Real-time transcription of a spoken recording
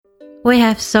We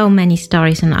have so many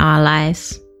stories in our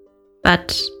lives,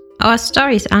 but our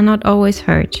stories are not always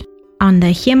heard. On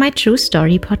the Hear My True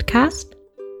Story podcast,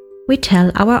 we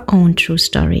tell our own true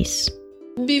stories.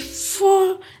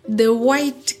 Before the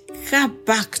white car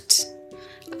parked,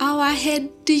 our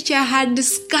head teacher had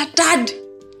scattered.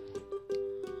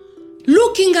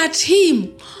 Looking at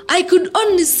him, I could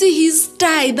only see his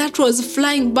tie that was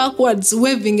flying backwards,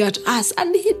 waving at us,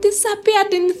 and he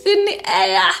disappeared in thin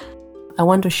air. I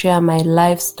want to share my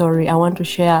life story. I want to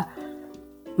share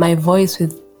my voice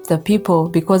with the people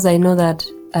because I know that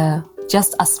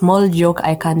just a small joke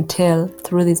I can tell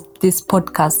through this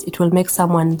podcast, it will make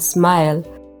someone smile.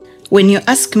 When you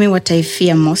ask me what I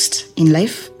fear most in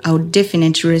life, I would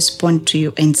definitely respond to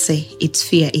you and say it's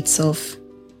fear itself.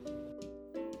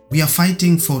 We are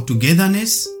fighting for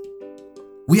togetherness.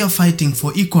 We are fighting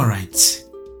for equal rights.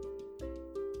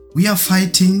 We are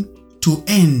fighting to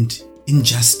end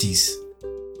injustice.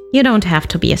 You don't have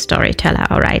to be a storyteller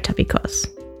or writer because,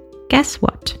 guess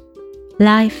what?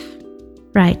 Life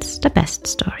writes the best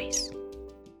stories.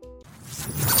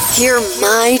 Hear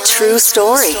my true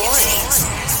story.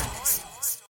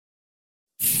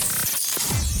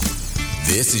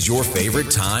 This is your favorite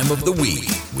time of the week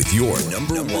with your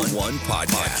number one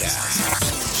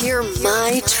podcast. Hear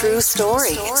my true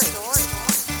story.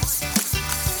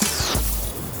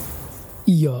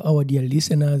 Yeah, our dear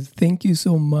listeners, thank you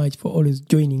so much for always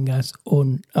joining us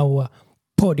on our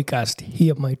podcast,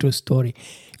 Hear My True Story.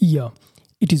 Yeah,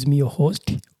 it is me, your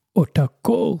host,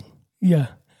 Otako. Yeah.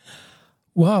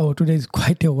 Wow, today is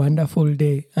quite a wonderful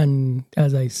day. And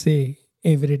as I say,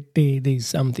 every day there is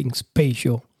something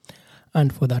special.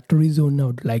 And for that reason, I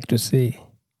would like to say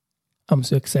I'm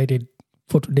so excited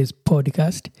for today's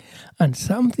podcast. And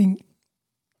something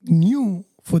new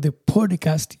for the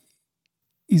podcast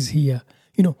is here.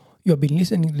 You know, you have been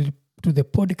listening to the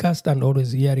podcast and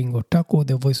always hearing Otako,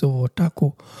 the voice of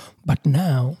Otako. But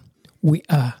now we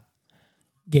are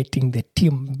getting the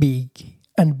team big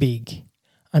and big.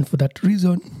 And for that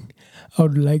reason, I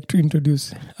would like to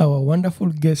introduce our wonderful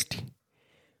guest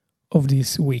of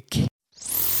this week.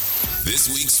 This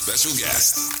week's special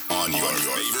guest on your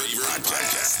favorite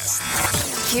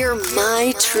podcast. Hear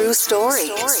my true story.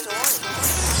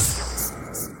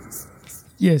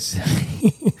 Yes.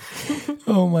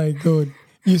 Oh my God.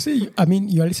 You say, you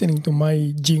are listening to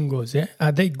my jingles, eh?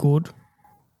 Are they good?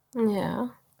 Yeah.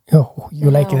 Oh, you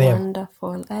like them?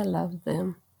 Wonderful. I love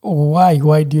them. Why?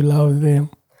 Why do you love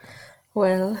them?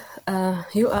 Well,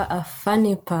 you are a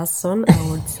funny person, I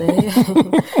would say.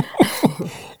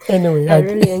 Anyway, I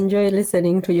really enjoy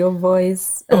listening to your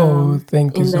voice.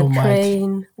 Thank you so much. In the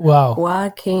train, wow,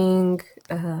 working.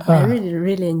 I really,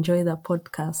 really enjoy the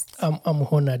podcast. I'm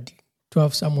honored to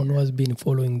have someone who has been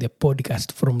following the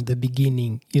podcast from the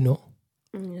beginning. You know,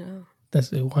 Yeah,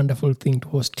 that's a wonderful thing to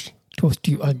host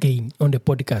you again on the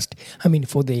podcast.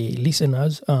 For the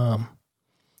listeners, I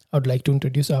would like to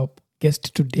introduce our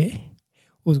guest today,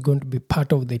 who's going to be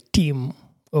part of the team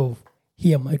of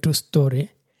Hear My True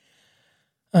Story.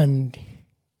 And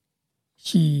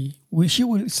she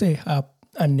will say her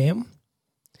name,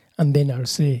 and then I'll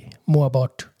say more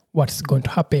about what's going to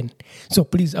happen. So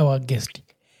please, our guest,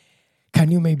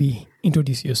 can you maybe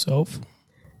introduce yourself?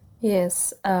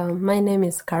 Yes, my name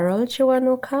is Carol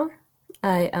Chiwanuka.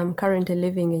 I am currently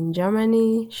living in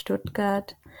Germany,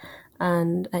 Stuttgart,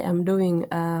 and I am doing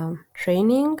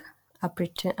training,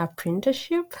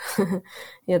 apprenticeship.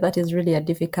 Yeah, that is really a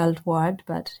difficult word,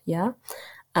 but yeah.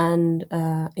 And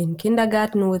in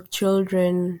kindergarten with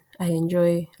children, I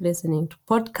enjoy listening to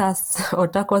podcasts,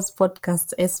 Otako's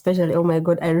podcasts especially. Oh my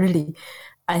God,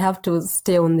 I have to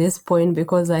stay on this point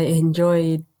because I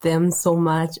enjoy them so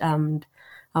much and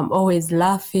I'm always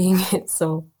laughing.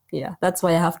 So yeah, that's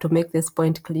why I have to make this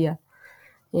point clear.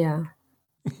 Yeah.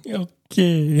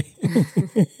 Okay.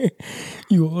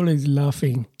 You're always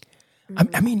laughing.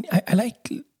 I like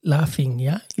laughing,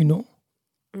 yeah, you know.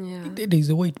 Yeah. There's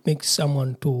a way it makes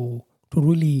someone to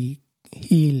really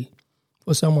heal,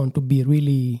 or someone to be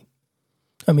really,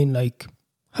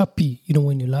 happy. You know,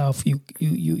 when you laugh, you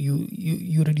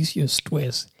reduce your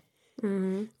stress.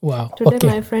 Mm-hmm. Wow. Today, okay.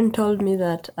 my friend told me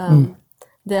that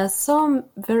there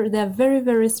are very,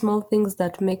 very small things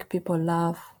that make people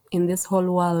laugh in this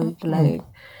whole world.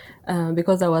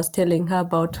 Because I was telling her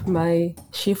about my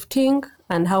shifting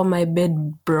and how my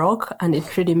bed broke, and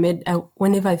it really made,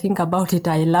 whenever I think about it,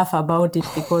 I laugh about it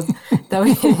because that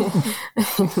way,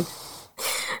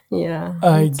 yeah.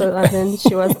 And then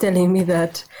she was telling me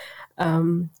that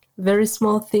very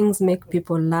small things make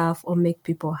people laugh or make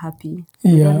people happy.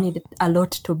 You don't need a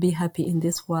lot to be happy in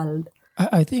this world.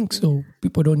 I think so.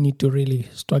 People don't need to really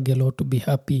struggle or to be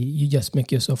happy. You just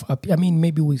make yourself happy. I mean,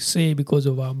 maybe we say because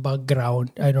of our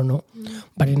background. I don't know.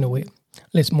 But anyway,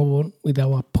 let's move on with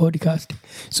our podcast.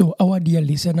 So, our dear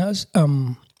listeners,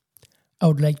 I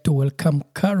would like to welcome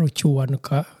Carol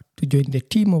Chiwanuka to join the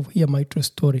team of Hear My True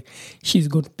Story. She's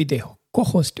going to be the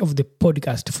co-host of the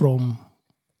podcast from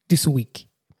this week.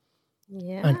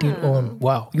 Yeah. Until on.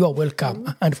 Wow, you are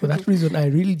welcome. And for that reason, I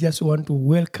really just want to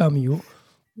welcome you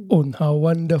on our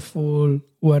wonderful,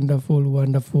 wonderful,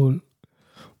 wonderful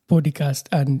podcast.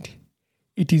 And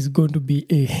it is going to be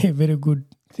a very good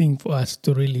thing for us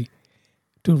to really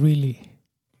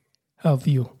have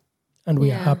you. And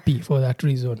we are happy for that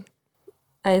reason.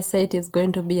 I say it is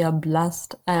going to be a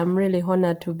blast. I am really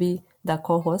honored to be the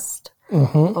co-host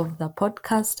of the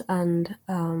podcast. And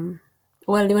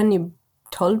when you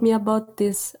told me about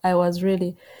this, I was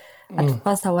really, at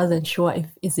first I wasn't sure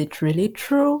is it really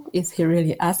true? Is he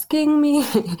really asking me?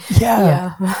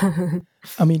 Yeah.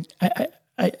 I mean, I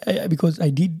because I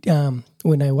did,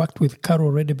 when I worked with Carol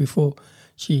already before,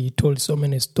 she told so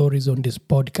many stories on this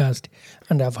podcast.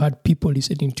 And I've had people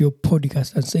listening to your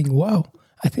podcast and saying, wow,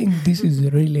 I think this is a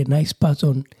really nice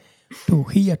person to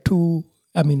hear too.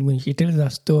 I mean, when she tells a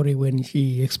story, when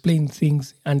she explains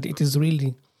things, and it is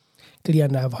really clear.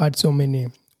 And I've had some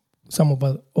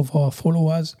of our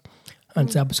followers and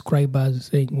subscribers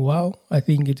saying, wow, I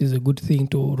think it is a good thing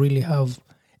to really have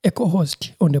a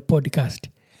co-host on the podcast.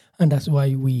 And that's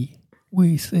why we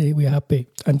say we're happy.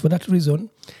 And for that reason,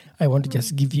 I want to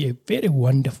just give you a very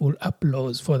wonderful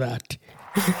applause for that.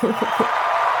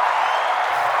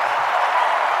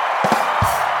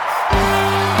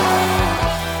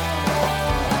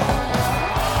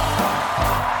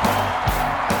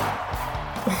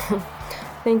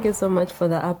 Thank you so much for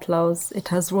the applause. It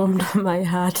has warmed my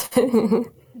heart.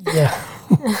 Yeah.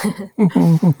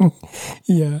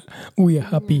 Yeah, we are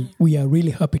happy. We are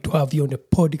really happy to have you on the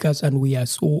podcast, and we are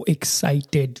so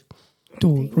excited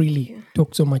to really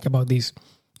talk so much about this.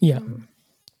 Yeah.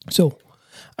 So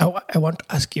I want to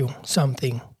ask you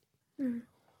something.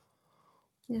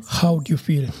 Yes. How do you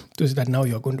feel to say that now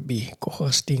you're going to be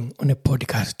co-hosting on a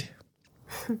podcast?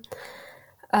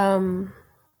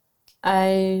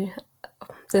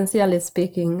 Sincerely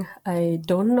speaking, I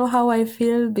don't know how I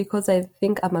feel, because I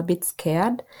think I'm a bit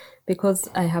scared, because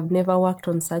I have never worked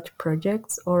on such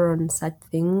projects or on such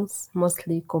things,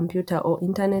 mostly computer or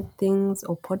internet things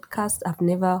or podcasts. I've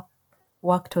never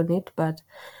worked on it, but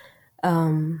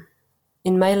in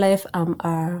my life, I'm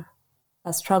a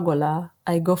struggler.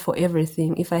 I go for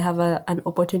everything. If I have an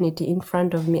opportunity in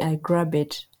front of me, I grab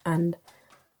it and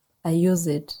I use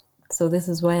it. So this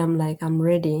is why I'm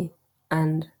ready,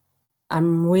 and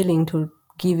I'm willing to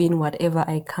give in whatever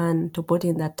I can, to put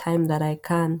in that time that I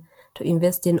can, to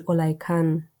invest in all I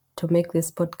can to make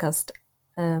this podcast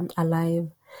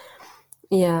alive.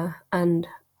 Yeah, and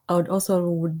I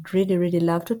would really, really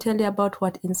love to tell you about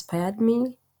what inspired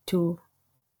me to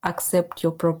accept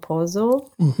your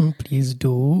proposal. Please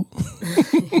do.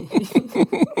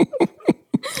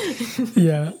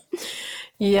 Yeah.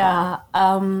 Yeah.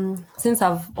 Since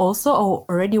I've also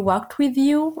already worked with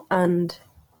you, and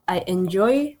I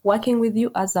enjoy working with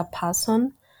you as a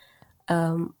person,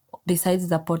 besides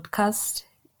the podcast,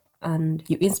 and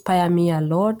you inspire me a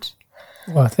lot.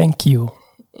 Well, thank you.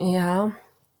 Yeah.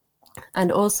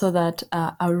 And also that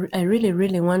I really,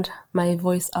 really want my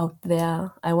voice out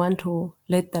there. I want to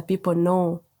let the people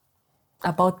know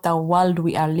about the world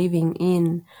we are living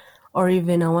in, or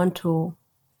even I want to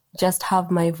just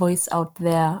have my voice out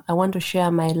there. I want to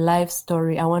share my life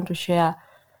story. I want to share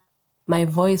my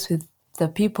voice with the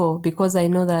people, because I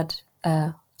know that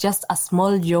just a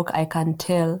small joke I can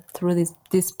tell through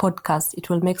this podcast, it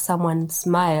will make someone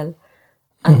smile.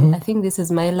 And I think this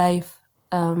is my life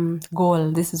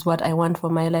goal. This is what I want for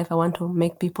my life. I want to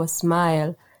make people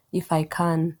smile if I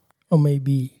can. Or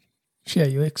maybe share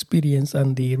your experience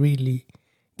and they really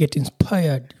get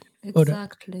inspired.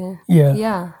 Exactly.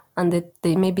 Yeah. And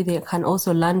they can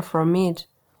also learn from it.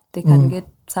 They can get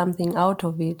something out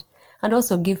of it. And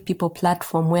also give people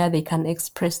platform where they can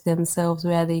express themselves,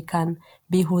 where they can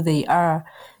be who they are.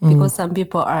 Because some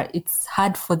people it's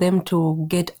hard for them to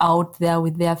get out there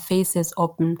with their faces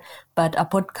open. But a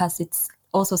podcast, it's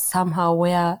also somehow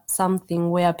where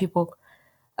people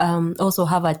also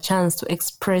have a chance to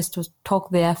express, to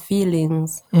talk their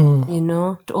feelings,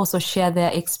 to also share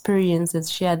their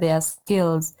experiences, share their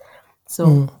skills.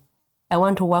 So I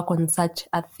want to work on such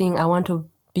a thing. I want to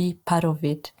be part of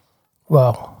it.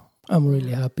 Wow. I'm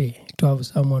really happy to have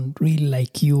someone really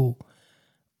like you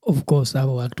of course, I've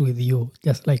worked with you.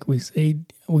 Just like we said,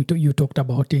 you talked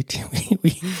about it.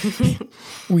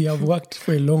 we have worked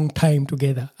for a long time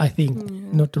together. I think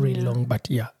not really long, but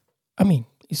yeah. I mean,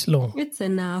 it's long. It's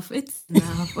enough. It's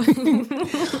enough.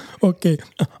 Okay.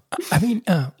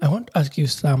 I want to ask you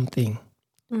something.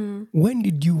 When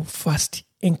did you first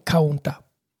encounter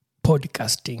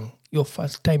podcasting? Your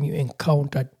first time you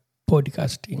encountered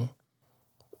podcasting?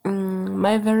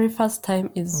 My very first time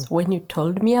is when you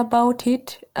told me about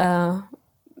it.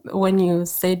 When you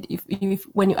said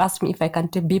when you asked me if I can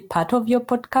be part of your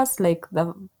podcast, like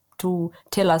to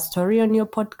tell a story on your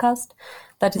podcast.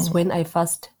 That is when I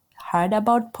first heard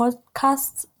about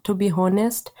podcasts, to be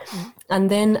honest. And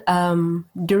then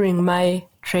during my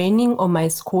training or my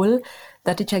school,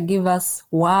 the teacher gave us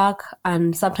work,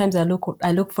 and sometimes I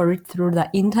look for it through the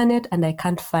internet and I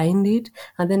can't find it.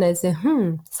 And then I say,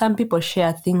 some people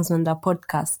share things on the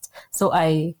podcast. So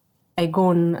I go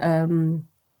on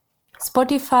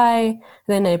Spotify,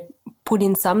 then I put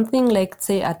in something like,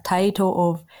 say, a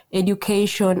title of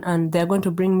education, and they're going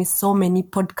to bring me so many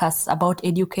podcasts about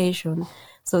education.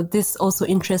 So this also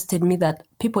interested me, that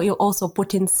people also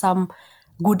put in some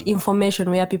good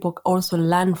information where people also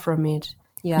learn from it.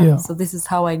 Yeah. So this is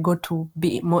how I got to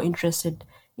be more interested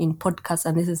in podcasts,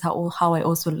 and this is how I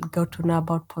also got to know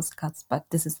about podcasts. But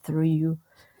this is through you.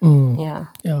 Yeah.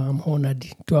 Yeah, I'm honored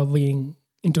to have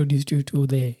introduced you to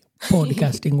the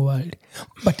podcasting world.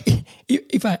 But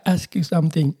if I ask you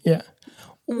something,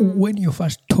 when you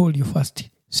first told your first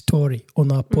story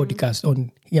on our podcast,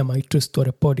 on Hear My True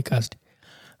Story podcast,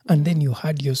 and then you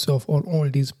had yourself on all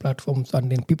these platforms,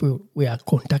 and then people were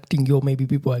contacting you, maybe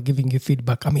people are giving you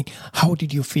feedback. I mean, how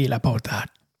did you feel about that?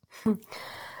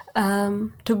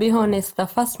 To be honest, the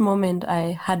first moment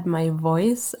I had my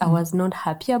voice, I was not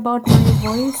happy about my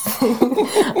voice.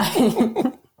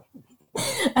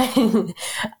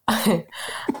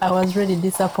 I was really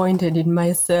disappointed in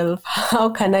myself. How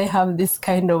can I have this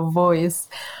kind of voice?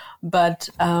 But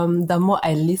the more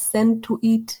I listened to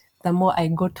it, the more I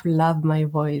got to love my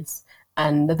voice,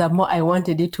 and the more I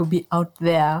wanted it to be out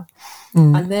there.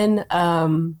 And then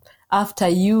after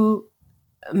you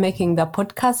making the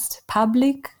podcast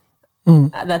public,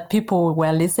 that people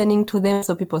were listening to them,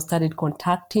 so people started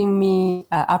contacting me,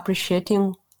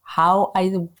 appreciating how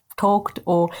I talked,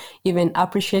 or even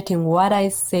appreciating what I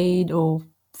said, or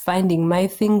finding my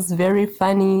things very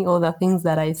funny, or the things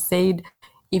that I said,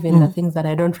 even the things that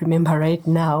I don't remember right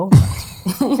now.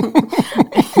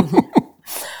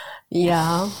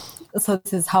 Yeah. So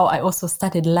this is how I also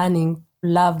started learning to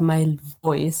love my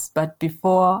voice. But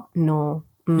before, no.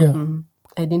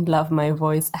 I didn't love my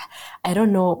voice. I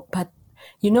don't know, but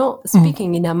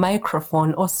speaking in a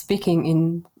microphone or speaking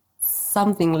in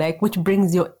something like which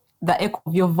brings the echo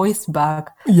of your voice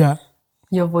back. Yeah.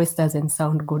 Your voice doesn't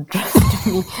sound good, trust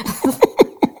me.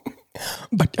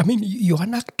 But I mean, you're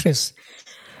an actress.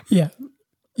 Yeah.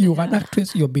 You're an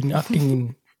actress. You've been acting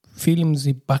in films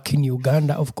back in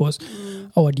Uganda, of course.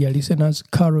 Our dear listeners,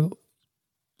 Carol,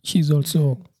 she's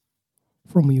also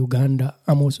from Uganda.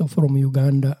 I'm also from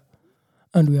Uganda.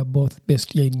 And we are both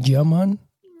based here in Germany.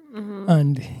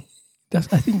 And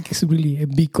I think it's really a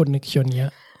big connection, yeah.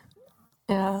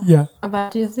 Yeah.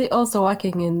 But you see, also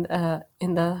working in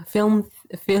the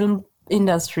film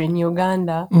industry in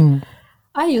Uganda,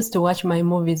 I used to watch my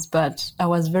movies, but I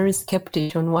was very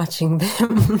skeptical on watching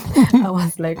them. I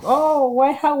was like, oh,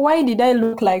 why did I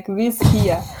look like this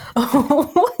here?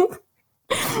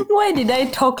 Why did I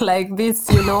talk like this,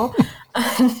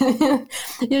 And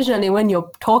usually when you're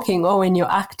talking or when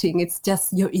you're acting, it's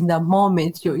just you're in the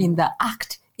moment, you're in the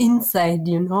act inside,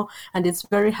 and it's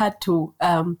very hard to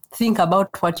think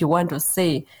about what you want to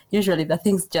say. Usually the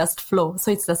things just flow.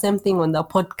 So it's the same thing on the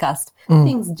podcast.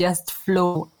 Things just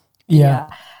flow. Yeah.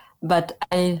 But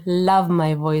I love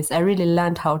my voice. I really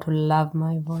learned how to love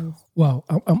my voice. Wow.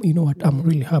 You know what? I'm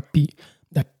really happy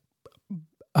that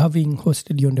having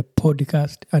hosted you on the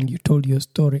podcast and you told your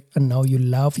story and now you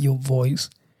love your voice.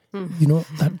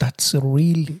 That's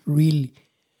really, really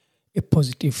a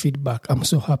positive feedback. I'm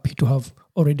so happy to have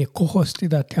already a co-host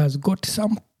that has got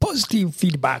some positive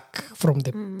feedback from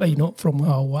the, from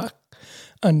our work.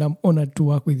 And I'm honored to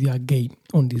work with you again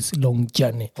on this long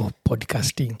journey of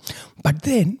podcasting. But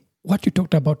then what you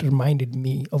talked about reminded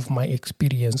me of my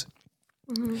experience.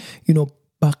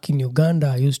 Back in Uganda,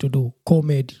 I used to do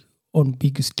comedy on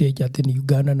big stage at the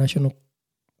Uganda National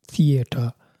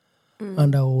Theatre.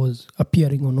 And I was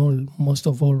appearing on most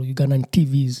of all Ugandan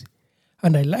TVs.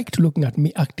 And I liked looking at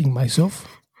me acting myself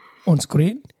on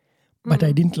screen, but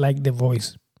I didn't like the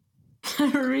voice.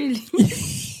 Really?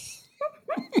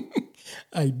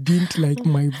 I didn't like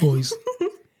my voice.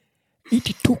 it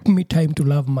took me time to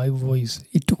love my voice.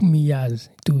 It took me years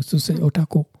to say,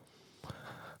 Otako,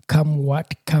 come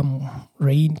what, come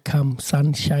rain, come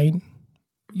sunshine.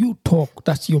 You talk,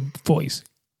 that's your voice.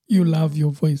 You love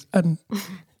your voice. And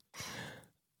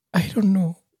I don't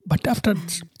know. But after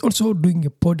also doing a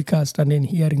podcast and then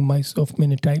hearing myself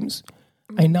many times,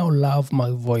 I now love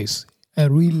my voice. I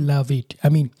really love it. I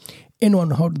mean,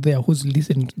 anyone out there who's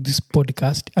listening to this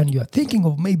podcast and you're thinking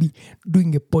of maybe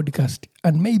doing a podcast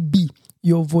and maybe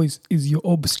your voice is your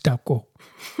obstacle,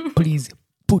 please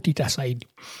put it aside.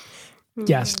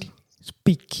 Just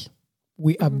speak.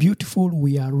 We are beautiful.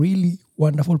 We are really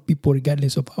wonderful people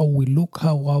regardless of how we look,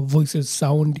 how our voices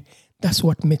sound. That's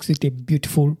what makes it a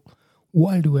beautiful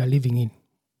world we are living in.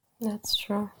 That's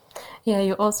true. Yeah,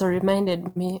 you also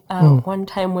reminded me one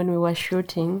time when we were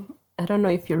shooting, I don't know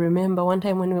if you remember, one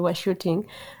time when we were shooting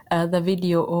the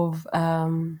video of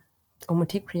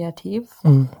Omuti Creative.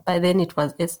 By then it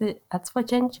was Arts for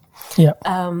Change. Yeah.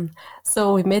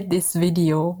 So we made this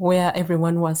video where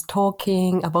everyone was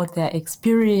talking about their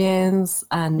experience.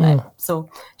 And so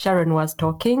Sharon was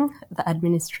talking, the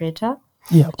administrator.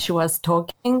 Yeah. She was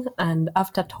talking, and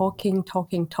after talking,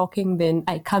 then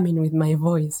I come in with my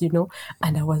voice,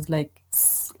 and I was like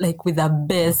with a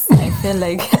bass. I felt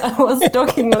like I was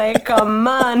talking like a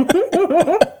man.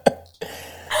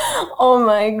 Oh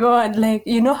my God. Like,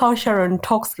 you know how Sharon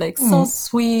talks, like so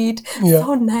sweet,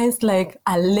 so nice, like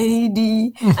a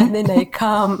lady. And then I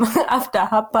come after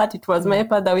her part, it was my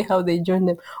part, that way how they joined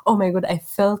them. Oh my God. I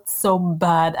felt so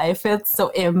bad. I felt so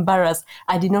embarrassed.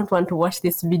 I did not want to watch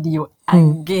this video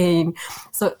again.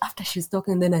 So after she's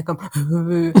talking, then I come,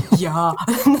 yeah.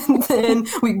 And then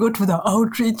we go to the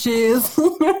outreaches,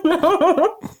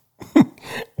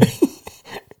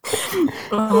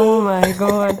 Oh my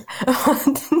God.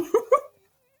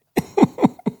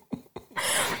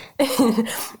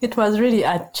 It was really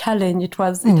a challenge. It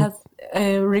has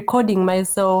recording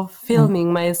myself,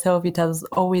 filming myself. It has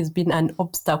always been an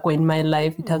obstacle in my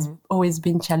life. It has always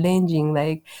been challenging.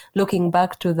 Like looking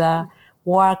back to the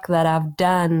work that I've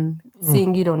done,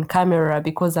 seeing it on camera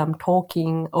because I'm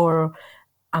talking or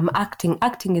I'm acting.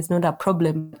 Acting is not a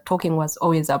problem. Talking was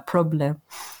always a problem.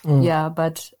 Yeah,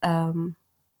 but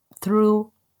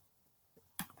through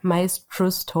my true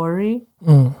story,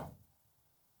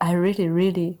 I really,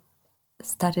 really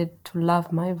started to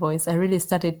love my voice. I really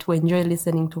started to enjoy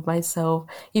listening to myself.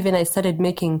 Even I started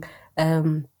making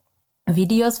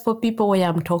videos for people where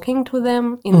I'm talking to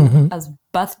them as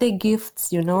birthday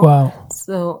gifts, Wow.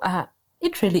 So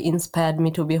it really inspired me,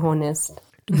 to be honest.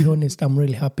 To be honest, I'm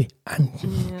really happy. And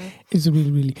it's really,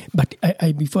 really... But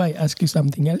I before I ask you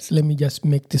something else, let me just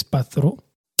make this part through.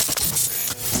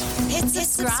 Hit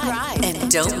subscribe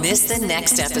and don't miss the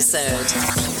next episode.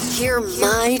 Hear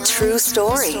my true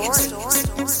story.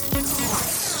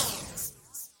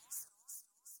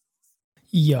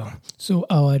 Yeah. So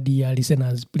our dear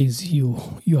listeners, please, you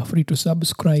are free to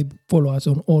subscribe, follow us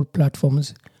on all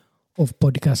platforms of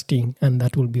podcasting, and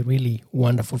that will be really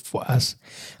wonderful for us.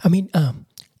 I mean,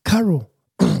 Carol,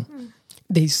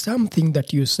 there's something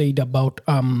that you said about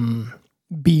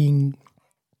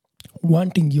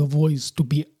wanting your voice to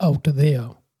be out there,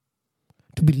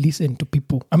 to be listened to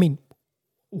people. I mean,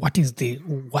 what is the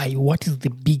why? What is the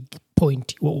big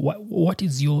point? What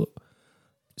is your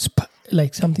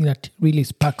like something that really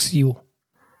sparks you?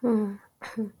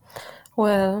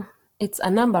 Well, it's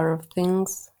a number of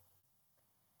things.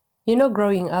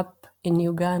 Growing up in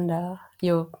Uganda,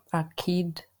 you're a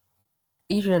kid.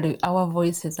 Usually our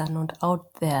voices are not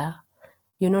out there.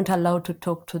 You're not allowed to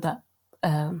talk to the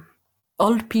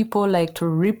old people, like to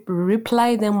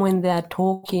reply them when they are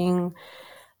talking.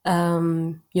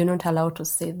 You're not allowed to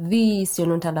say this. You're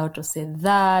not allowed to say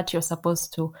that. You're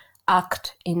supposed to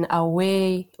act in a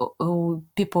way.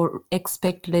 People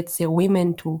expect, let's say,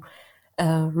 women to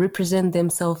represent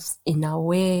themselves in a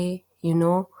way,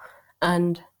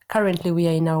 And currently we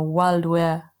are in a world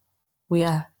where we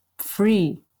are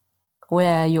free,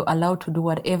 where you're allowed to do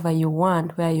whatever you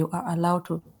want, where you are allowed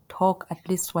to talk at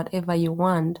least whatever you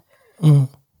want.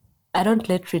 I don't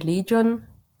let religion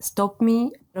stop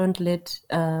me. I don't let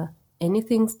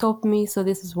anything stop me. So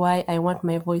this is why I want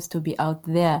my voice to be out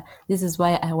there. This is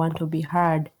why I want to be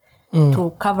heard,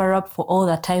 to cover up for all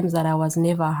the times that I was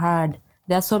never heard.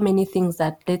 There are so many things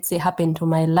that, let's say, happened to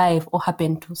my life or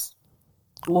happened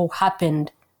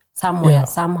somewhere,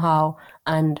 somehow,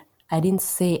 and I didn't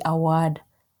say a word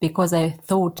because I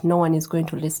thought no one is going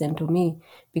to listen to me,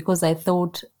 because I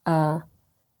thought I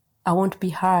won't be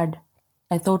heard.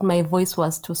 I thought my voice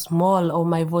was too small, or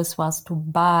my voice was too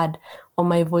bad, or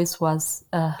my voice was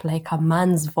like a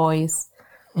man's voice.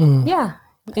 Yeah,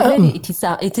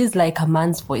 It is like a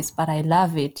man's voice, but I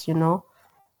love it, you know.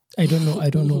 I don't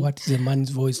know what is a man's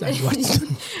voice and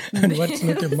what's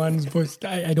not a man's voice.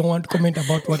 I don't want to comment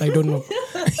about what I don't know.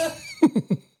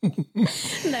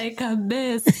 Like a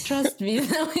bass, trust me.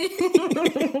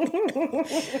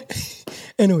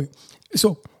 Anyway,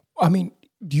 so, I mean,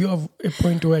 do you have a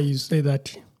point where you say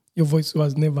that your voice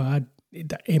was never had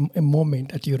a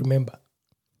moment that you remember?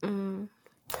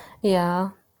 Yeah.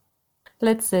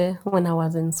 Let's say when I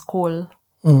was in school.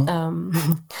 I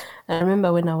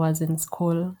remember when I was in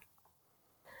school,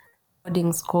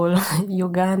 boarding school,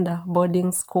 Uganda,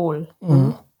 boarding school.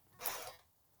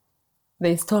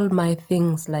 They stole my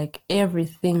things, like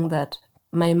everything that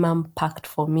my mom packed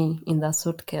for me in the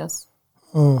suitcase.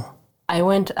 I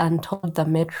went and told the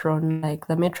matron, like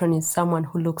the matron is someone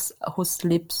who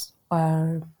sleeps,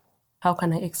 or how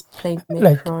can I explain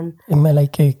matron?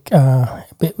 Like a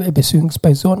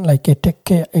beziehungsperson, like a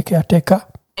caretaker?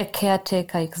 A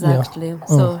caretaker, exactly. Yeah.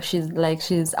 So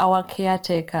she's our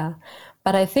caretaker.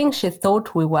 But I think she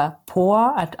thought we were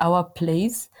poor at our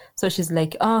place. So she's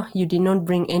like, you did not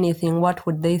bring anything. What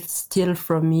would they steal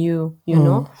from you, you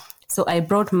know? So I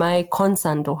brought my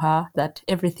concern to her that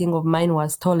everything of mine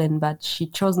was stolen, but she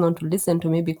chose not to listen to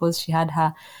me because she had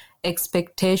her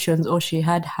expectations, or she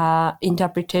had her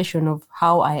interpretation of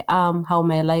how I am, how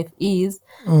my life is,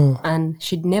 and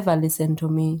she'd never listen to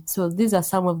me. So these are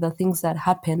some of the things that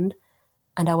happened,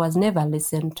 and I was never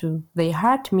listened to. They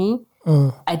hurt me.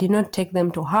 I did not take them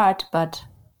to heart, but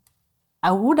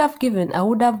I would have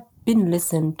been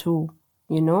listened to,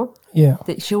 you know? Yeah.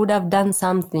 She would have done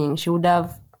something. She would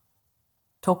have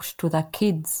talked to the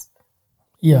kids.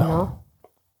 Yeah. You know?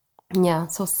 Yeah,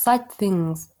 so such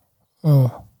things.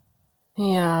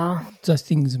 Yeah. Such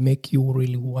things make you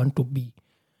really want to be,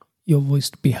 your voice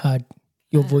to be heard,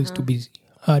 your voice to be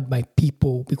heard by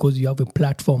people because you have a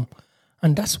platform.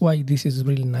 And that's why this is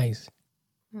really nice.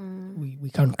 We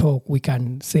can talk, we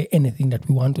can say anything that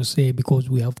we want to say because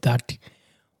we have that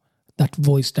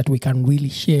voice that we can really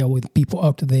share with people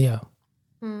out there.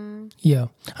 Yeah.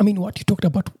 I mean, what you talked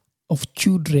about of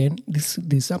children, this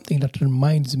is something that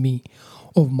reminds me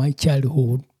of my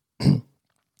childhood.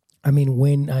 I mean,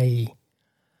 when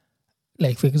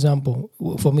like, for example,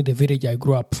 for me, the village I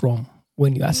grew up from,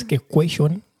 when you ask a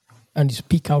question and you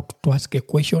speak out to ask a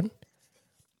question,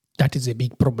 that is a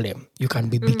big problem. You can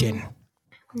be beaten.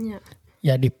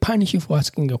 Yeah, they punish you for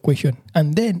asking a question.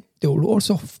 And then they will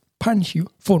also punish you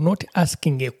for not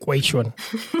asking a question.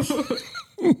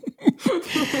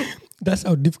 That's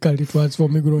how difficult it was for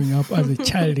me growing up as a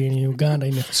child in Uganda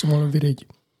in a small village.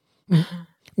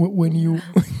 When you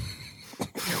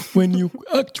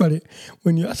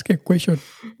ask a question,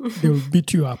 they will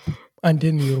beat you up and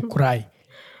then you'll cry.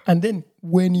 And then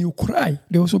when you cry,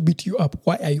 they also beat you up.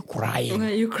 Why are you crying? Why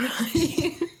are you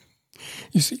crying?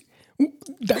 You see,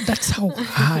 that's how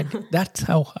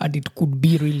hard it could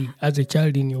be really as a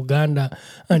child in Uganda,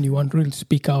 and you want to really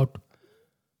speak out.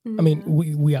 I mean,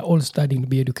 we are all studying to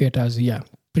be educators here,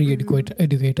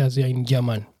 educators here in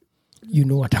German. You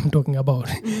know what I'm talking about.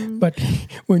 But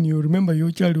when you remember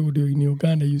your childhood in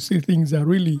Uganda, you see things are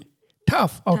really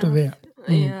tough out there.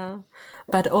 Yeah.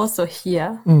 But also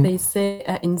here, they say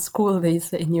in school, they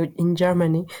say in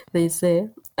Germany, they say,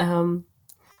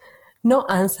 no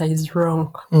answer is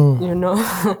wrong, you know.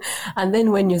 And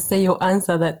then when you say your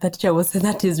answer, that the teacher will say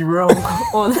that is wrong,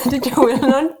 or the teacher will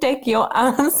not take your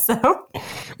answer.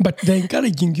 But they're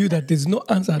encouraging you that there's no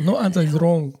answer is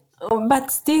wrong. But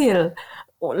still,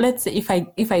 let's say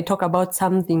if I talk about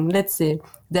something, let's say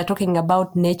they're talking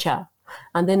about nature,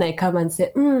 and then I come and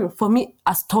say, for me,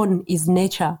 a stone is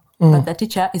nature, but the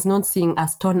teacher is not seeing a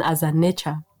stone as a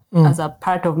nature, as a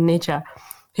part of nature.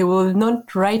 He will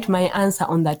not write my answer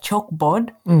on the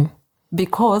chalkboard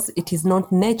because it is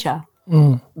not nature.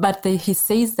 But he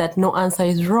says that no answer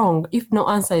is wrong. If no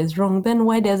answer is wrong, then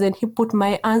why doesn't he put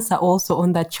my answer also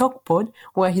on the chalkboard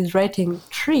where he's writing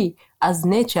tree as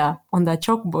nature on the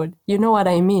chalkboard? You know what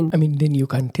I mean? I mean, then you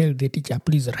can tell the teacher,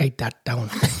 please write that down.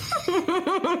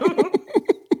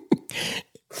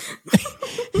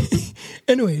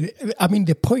 Anyway, I mean,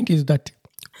 the point is that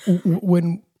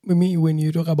when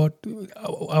you talk about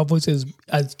our voices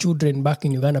as children back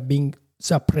in Uganda being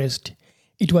suppressed,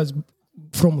 it was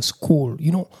from school.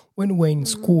 You know, when we're in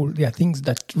school, there are things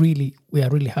that really were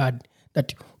really hard.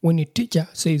 That when a teacher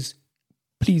says,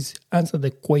 please answer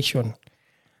the question,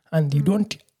 and you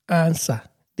don't answer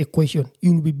the question,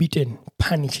 you'll be beaten,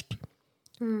 punished.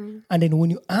 And then when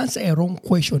you answer a wrong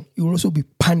question, you'll also be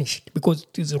punished because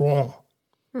it is wrong.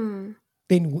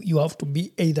 Then you have to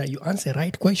be either you answer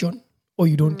right question or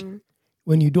you don't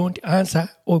when you don't answer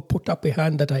or put up a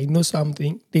hand that I know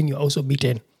something, then you're also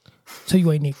beaten. So you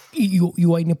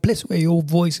are in a place where your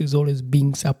voice is always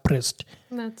being suppressed.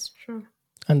 That's true.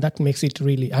 And that makes it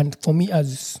really, and for me,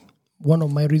 as one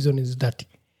of my reasons is that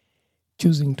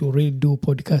choosing to really do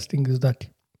podcasting is that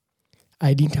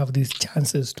I didn't have these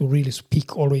chances to really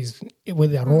speak always,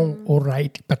 whether wrong or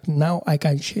right. But now I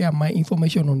can share my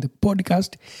information on the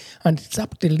podcast, and it's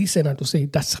up to the listener to say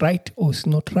that's right or it's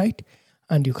not right.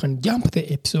 And you can jump the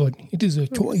episode. It is a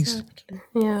choice. Exactly.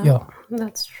 Yeah,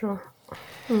 that's true.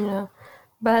 Yeah.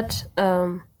 But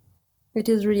it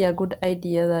is really a good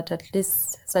idea that at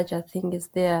least such a thing is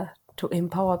there to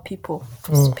empower people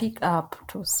to speak up,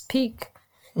 to speak,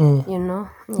 you know.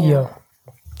 Yeah.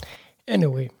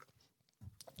 Anyway,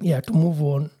 to move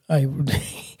on, I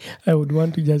would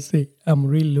want to just say I'm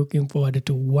really looking forward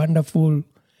to wonderful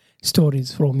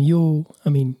stories from you. I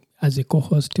mean, as a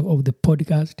co-host of the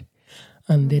podcast,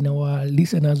 and then our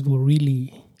listeners will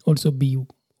really also be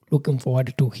looking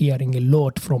forward to hearing a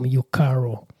lot from you,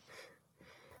 Carol.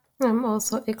 I'm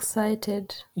also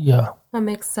excited. Yeah. I'm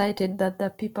excited that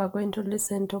the people are going to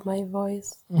listen to my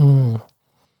voice.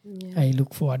 I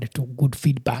look forward to good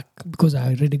feedback because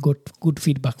I already got good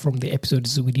feedback from the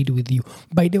episodes we did with you.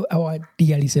 By the way, our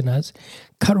dear listeners,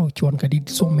 Carol Chwanka did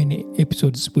so many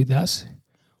episodes with us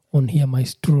on Hear My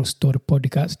True Story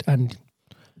podcast, and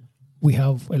we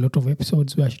have a lot of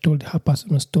episodes where she told her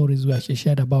personal stories, where she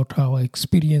shared about her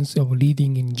experience of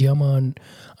living in Germany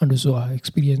and also her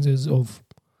experiences of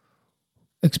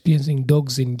experiencing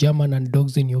dogs in Germany and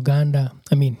dogs in Uganda.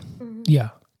 I mean,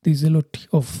 there's a lot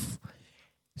of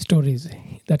stories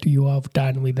that you have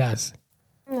done with us.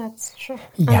 That's true.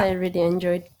 Yeah. And I really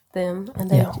enjoyed them,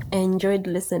 and I enjoyed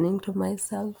listening to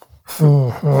myself.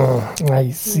 I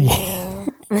see.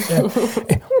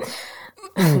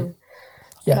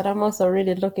 But I'm also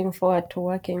really looking forward to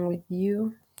working with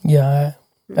you. Yeah,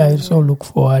 I also look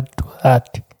forward to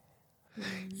that.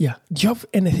 Yeah. Do you have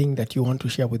anything that you want to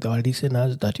share with our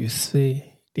listeners that you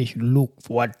say they should look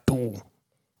forward to?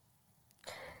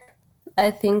 I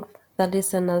think the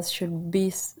listeners should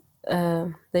be,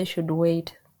 they should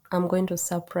wait. I'm going to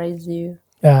surprise you.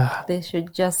 Yeah. They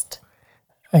should just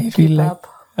I really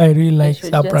like they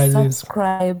should surprises. Just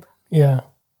subscribe. Yeah.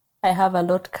 I have a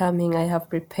lot coming. I have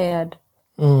prepared.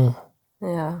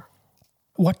 Yeah.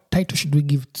 What title should we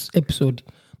give this episode?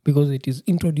 Because it is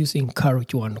introducing Carol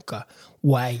Chwanka.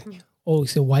 Why? Oh,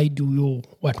 so why do you,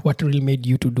 what really made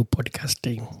you to do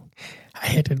podcasting? I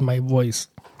hated my voice.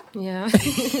 Yeah.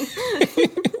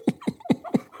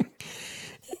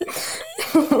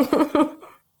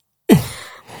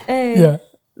 Hey,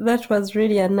 that was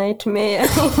really a nightmare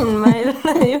in my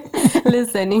life,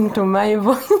 listening to my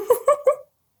voice.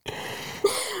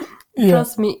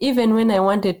 Trust me, even when I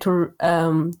wanted to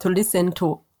listen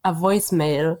to a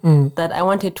voicemail that I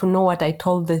wanted to know what I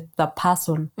told the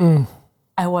person,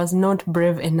 I was not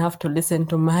brave enough to listen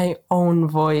to my own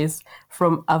voice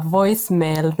from a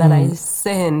voicemail that I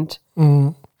sent.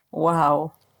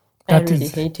 Wow. I really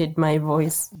hated my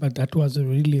voice. But that was a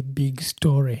really big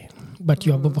story. But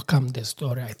you have overcome the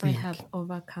story, I think. I have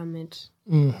overcome it.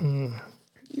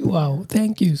 Wow.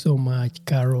 Thank you so much,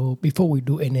 Carol. Before we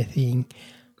do anything,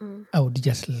 I would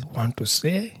just want to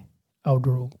say, I would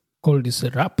call this a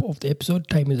wrap of the episode.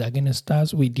 Time is against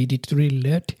us. We did it really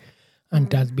late. And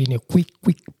it has been a quick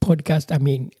podcast. I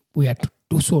mean, we had to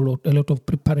do a lot of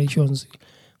preparations,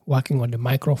 working on the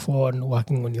microphone,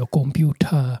 working on your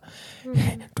computer,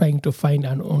 trying to find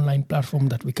an online platform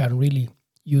that we can really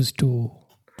use to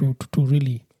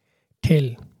really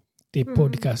tell the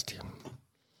podcast.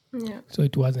 Yeah. So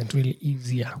it wasn't really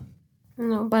easier.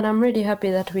 No, but I'm really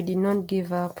happy that we did not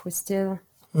give up. We still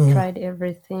tried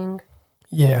everything.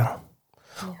 Yeah.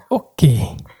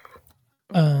 Okay.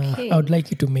 I would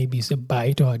like you to maybe say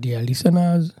bye to our dear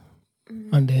listeners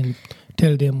and then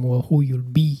tell them who you'll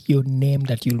be, your name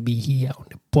that you'll be here on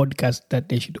the podcast that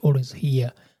they should always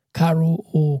hear. Carol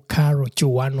or Carol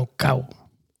Chwanka.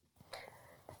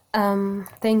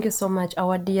 Thank you so much,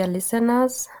 our dear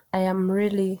listeners. I am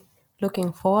really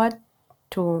looking forward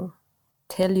to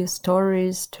tell you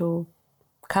stories, to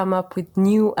come up with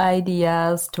new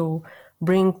ideas, to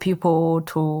bring people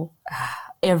to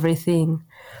everything.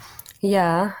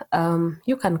 Yeah,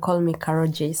 you can call me Carol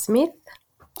J. Smith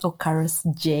or Carol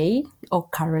J. or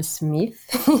Carol Smith.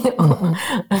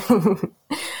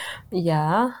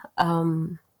 Yeah,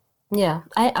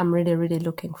 I am really, really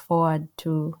looking forward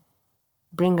to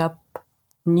bring up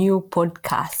new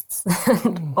podcasts,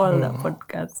 all the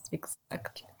podcasts,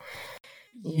 exactly.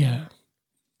 Yeah.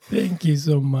 Thank you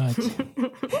so much.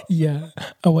 Yeah,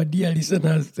 our dear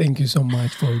listeners, thank you so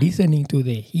much for listening to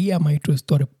the Hear My True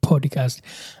Story podcast.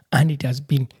 And it has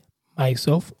been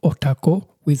myself, Otako,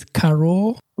 with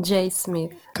Carol J.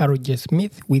 Smith. Carol J.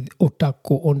 Smith with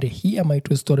Otako on the Hear My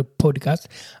True Story podcast.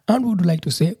 And we would like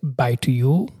to say bye to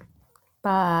you.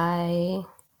 Bye.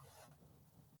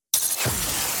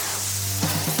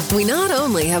 We not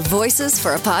only have voices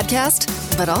for a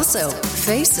podcast, but also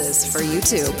faces for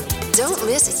YouTube. Don't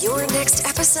miss your next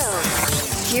episode.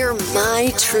 Hear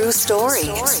my true story.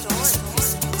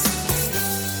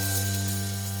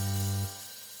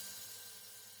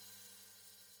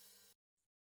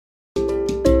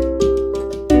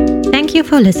 Thank you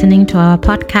for listening to our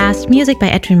podcast, Music by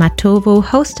Edwin Matovo,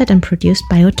 hosted and produced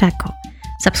by Otako.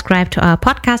 Subscribe to our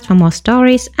podcast for more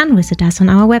stories and visit us on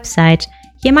our website,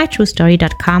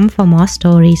 hearmytruestory.com, for more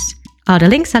stories. All the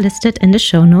links are listed in the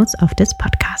show notes of this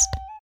podcast.